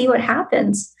see what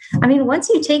happens? I mean, once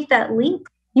you take that leap,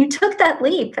 you took that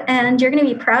leap and you're going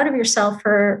to be proud of yourself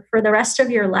for the rest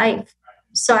of your life.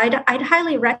 So I'd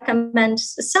highly recommend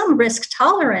some risk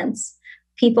tolerance.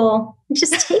 People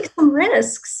just take some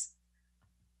risks.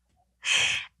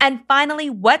 And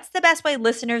finally, what's the best way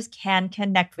listeners can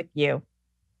connect with you?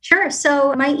 Sure.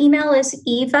 So my email is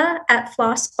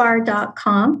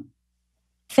eva@flossbar.com.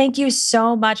 Thank you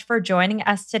so much for joining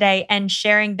us today and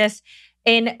sharing this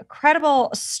incredible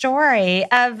story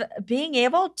of being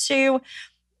able to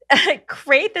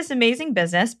create this amazing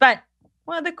business. But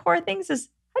one of the core things is,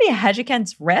 how do you hedge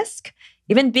against risk?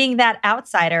 Even being that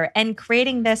outsider and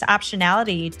creating this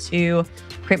optionality to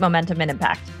create momentum and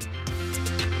impact.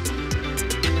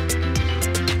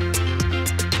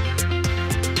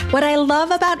 What I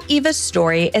love about Eva's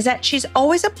story is that she's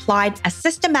always applied a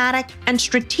systematic and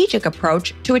strategic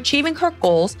approach to achieving her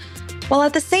goals, while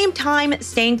at the same time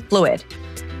staying fluid.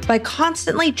 By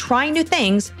constantly trying new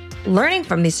things, learning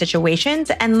from these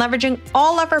situations, and leveraging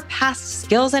all of her past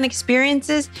skills and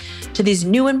experiences to these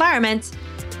new environments,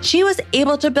 she was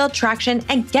able to build traction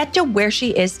and get to where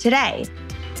she is today.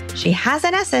 She has,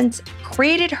 in essence,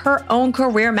 created her own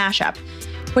career mashup,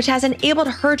 which has enabled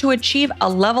her to achieve a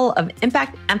level of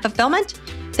impact and fulfillment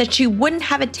that she wouldn't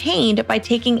have attained by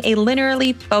taking a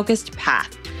linearly focused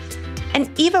path.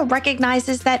 And Eva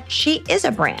recognizes that she is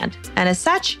a brand, and as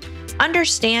such,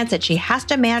 understands that she has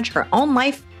to manage her own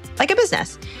life like a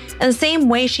business, in the same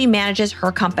way she manages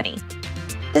her company.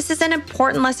 This is an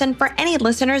important lesson for any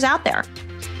listeners out there.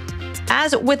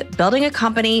 As with building a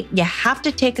company, you have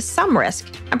to take some risk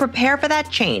and prepare for that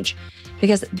change,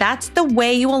 because that's the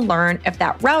way you will learn if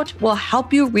that route will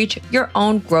help you reach your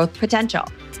own growth potential.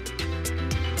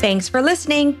 Thanks for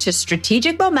listening to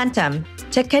Strategic Momentum.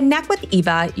 To connect with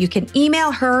Eva, you can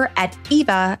email her at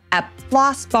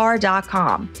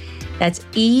eva@flossbar.com. That's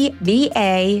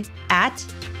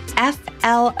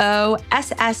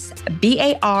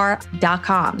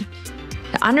EVA@FLOSSBAR.com.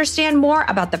 To understand more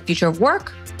about the future of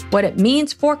work, what it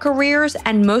means for careers,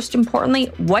 and most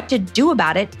importantly, what to do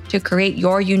about it to create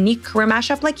your unique career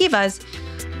mashup like Eva's,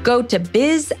 go to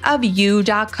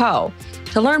bizofyou.co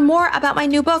to learn more about my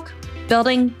new book,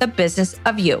 Building the Business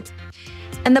of You.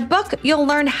 In the book, you'll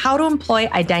learn how to employ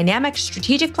a dynamic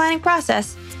strategic planning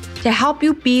process to help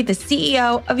you be the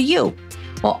CEO of you,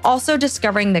 while also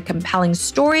discovering the compelling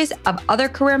stories of other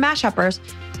career mashuppers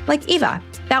like Eva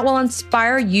that will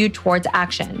inspire you towards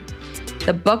action.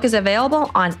 The book is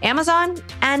available on Amazon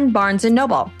and Barnes &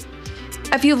 Noble.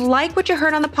 If you like what you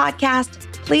heard on the podcast,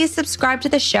 please subscribe to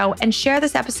the show and share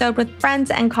this episode with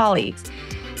friends and colleagues.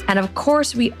 And of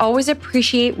course, we always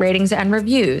appreciate ratings and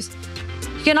reviews.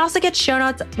 You can also get show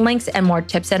notes, links, and more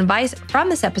tips and advice from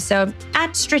this episode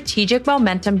at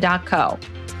strategicmomentum.co.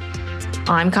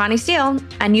 I'm Connie Steele,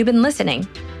 and you've been listening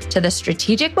to the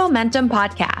Strategic Momentum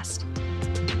Podcast.